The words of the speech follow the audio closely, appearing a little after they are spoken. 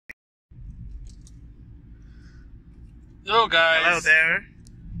Hello guys. Hello there.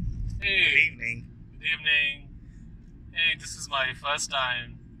 Hey. Good evening. Good evening. Hey, this is my first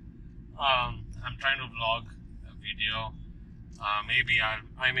time. I'm trying to vlog a video. Maybe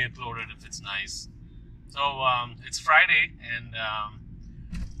I may upload it if it's nice. So it's Friday and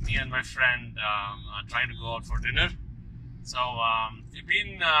me and my friend are trying to go out for dinner. So we've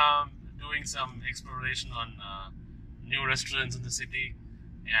been doing some exploration on new restaurants in the city,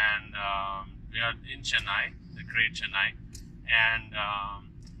 and we are in Chennai, the great Chennai, and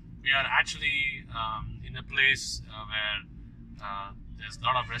we are actually in a place where there's a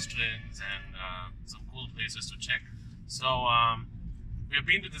lot of restaurants and some cool places to check. So we have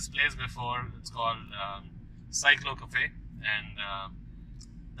been to this place before. It's called Ciclo Cafe, and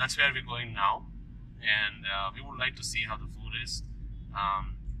that's where we're going now. And we would like to see how the food is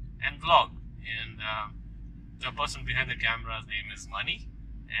and vlog. And the person behind the camera's name is Mani,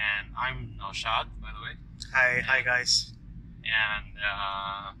 and I'm Naushad, by the way. Hi guys. And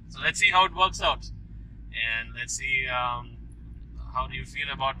so let's see how it works out, and let's see how do you feel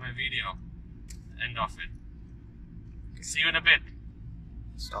about my video. End of it. See you in a bit.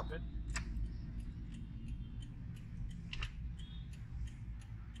 Stop it.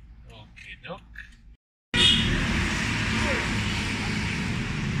 Okay, doke.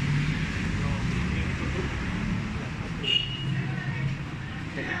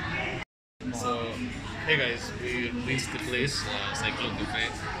 So, hey guys, we reached the place, Ciclo Cafe,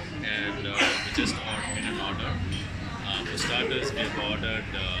 and we just made an order. For starters, we have ordered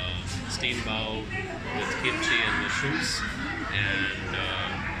steamed bao with kimchi and mushrooms,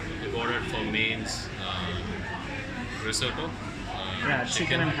 and we've ordered for mains risotto. Yeah,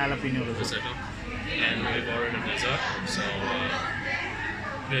 chicken and jalapeno Risotto, and we've ordered a dessert. So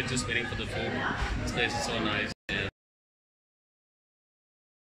we're just waiting for the food. This place is so nice.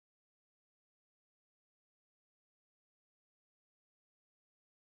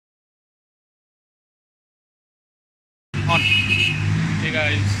 Hey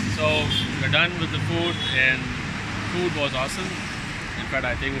guys, so we're done with the food, and food was awesome. In fact,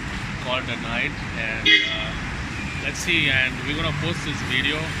 I think we called it a night, and let's see, and we're gonna post this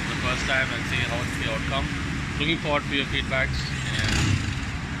video the first time and see how it's the outcome. Looking forward to your feedbacks, and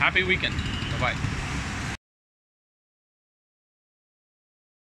happy weekend. Bye bye.